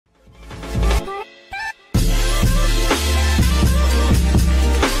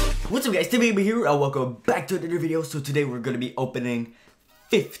Guys, Timmygammer here and welcome back to another video. So today we're going to be opening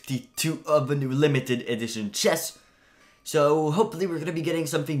 52 of the new limited edition chests. So hopefully we're going to be getting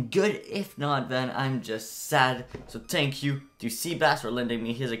something good. If not, then I'm just sad. So thank you to Seabass for lending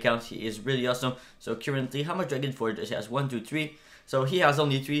me his account. He is really awesome. So currently, how much Dragon Forge does he has? 1, 2, 3. So he has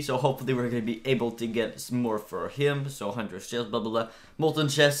only 3. So hopefully we're going to be able to get some more for him. So 100 shells, blah blah blah. Molten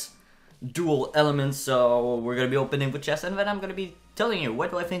chests, dual elements. So we're going to be opening with chests, and then I'm going to be telling you what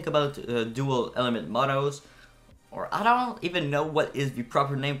do I think about dual element mottos. Or I don't even know what is the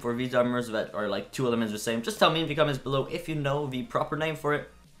proper name for these armors that are like 2 elements the same. Just tell me in the comments below if you know the proper name for it.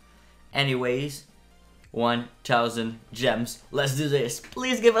 Anyways, 1,000 gems. Let's do this.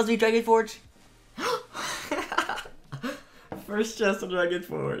 Please give us the Dragon Forge. First chest of Dragon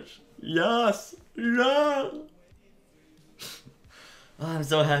Forge. Yes. Yeah. Oh, I'm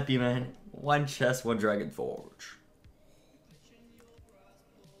so happy, man. 1 chest, 1 Dragon Forge.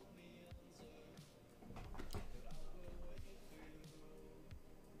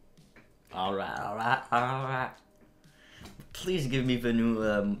 Alright. Please give me the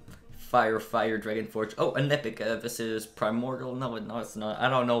new Fire Dragon Forge. Oh, an epic. This is Primordial. No, it's not. I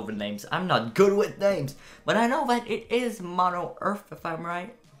don't know the names. I'm not good with names. But I know that it is Mono Earth, if I'm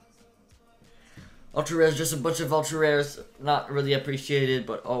right. Ultra Rares, just a bunch of Ultra Rares. Not really appreciated,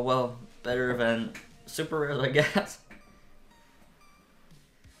 but oh well. Better than Super Rares, I guess.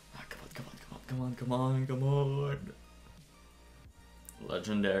 Oh, come on.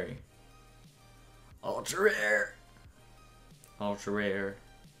 Legendary. Ultra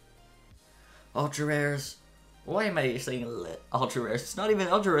rares. Why am I saying ultra rares? It's not even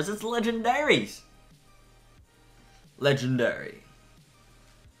ultra rares, it's legendaries. Legendary.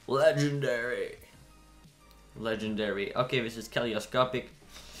 Okay, this is kaleidoscopic.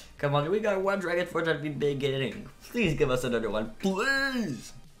 Come on, we got 1 Dragon Forge that we've been getting. Please give us another one,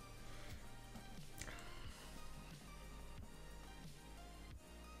 please.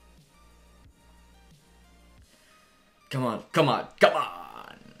 Come on.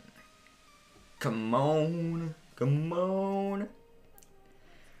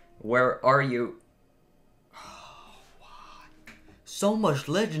 Where are you? Oh, what? So much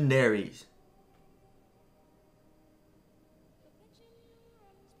legendaries.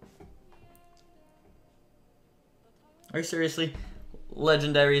 Are you seriously?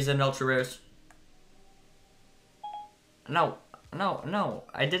 Legendaries and ultra rares? No.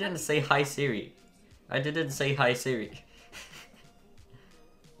 I didn't say hi Siri. I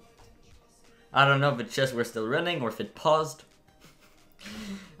don't know if the chests were still running or if it paused.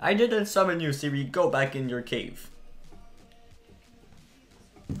 I didn't summon you, Siri. Go back in your cave.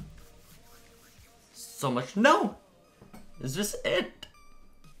 So much. No! Is this it?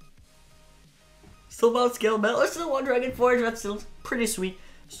 Still about scale bell. There's still 1 Dragon Forge. That's still pretty sweet.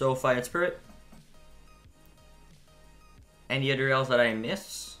 So, Fire Spirit. Any other else that I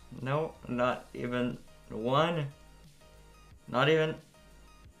miss? No, not even 1. Not even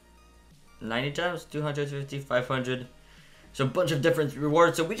 90 times, 250, 500. So a bunch of different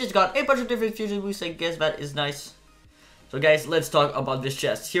rewards. So we just got a bunch of different fusion boosts. I guess that is nice. So guys, let's talk about this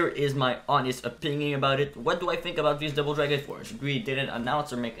chest. Here is my honest opinion about it. What do I think about these double Dragon Forge? We didn't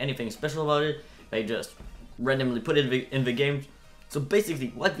announce or make anything special about it. They just randomly put it in the game. So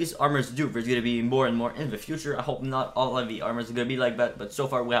basically, what these armors do, there's going to be more and more in the future. I hope not all of the armors are going to be like that. But so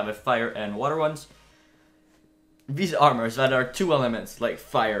far we have a fire and water ones. These armors that are 2 elements, like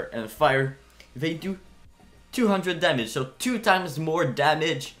fire and fire, they do 200 damage, so 2 times more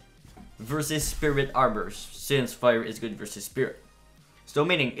damage versus spirit armors, since fire is good versus spirit. So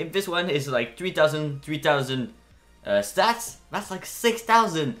meaning, if this one is like 3,000 stats, that's like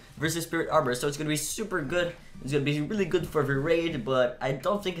 6,000 versus spirit armor, so it's going to be super good. It's going to be really good for the raid, but I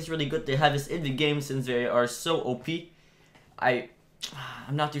don't think it's really good to have this in the game since they are so OP. I'm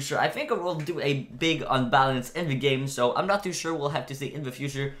not too sure. I think we'll do a big unbalance in the game, so I'm not too sure. We'll have to see in the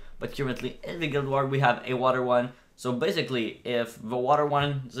future. But currently in the Guild War we have a water one. So basically, if the water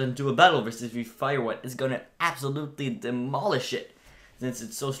one doesn't do a battle versus the fire one, it's gonna absolutely demolish it, since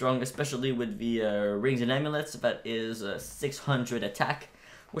it's so strong, especially with the rings and amulets. That is 600 attack,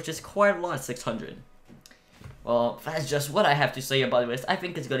 which is quite a lot. 600. Well, that's just what I have to say about this. I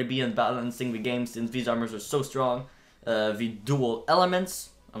think it's gonna be unbalancing the game since these armors are so strong. The dual elements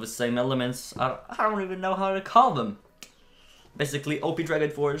of the same elements. I don't even know how to call them. Basically, OP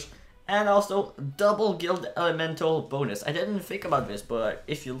Dragon Forge, and also double guild elemental bonus. I didn't think about this, but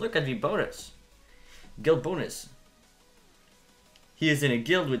if you look at the bonus, guild bonus, he is in a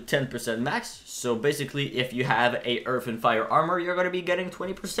guild with 10% max. So basically, if you have a earth and fire armor, you're going to be getting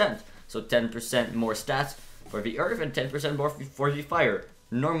 20%. So 10% more stats for the earth and 10% more for the fire.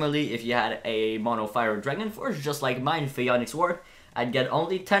 Normally, if you had a mono fire Dragon Force, just like mine, Phaonics Ward, I'd get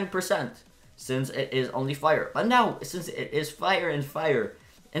only 10%, since it is only fire. But now, since it is fire and fire,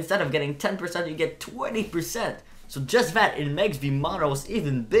 instead of getting 10%, you get 20%. So just that, it makes the monos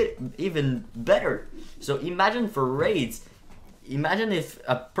even better. So imagine for raids, imagine if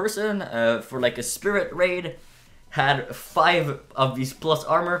a person, for like a spirit raid, had 5 of these plus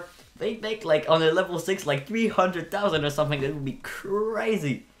armor, they'd make like on a level 6 like 300,000 or something. That would be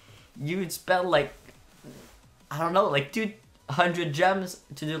crazy. You'd spend like, I don't know, like 200 gems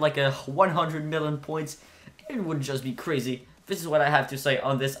to do like a 100 million points. It would just be crazy. This is what I have to say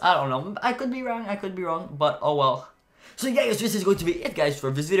on this. I don't know, I could be wrong, but oh well. So yeah guys, this is going to be it guys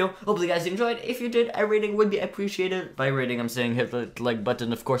for this video. Hopefully you guys enjoyed. If you did, a rating would be appreciated. By rating I'm saying hit the like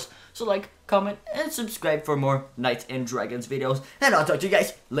button of course. So like, comment, and subscribe for more Knights and Dragons videos. And I'll talk to you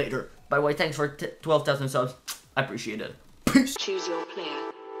guys later. By the way, thanks for 12,000 subs. I appreciate it. Peace. Choose your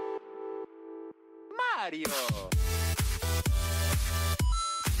player. Mario!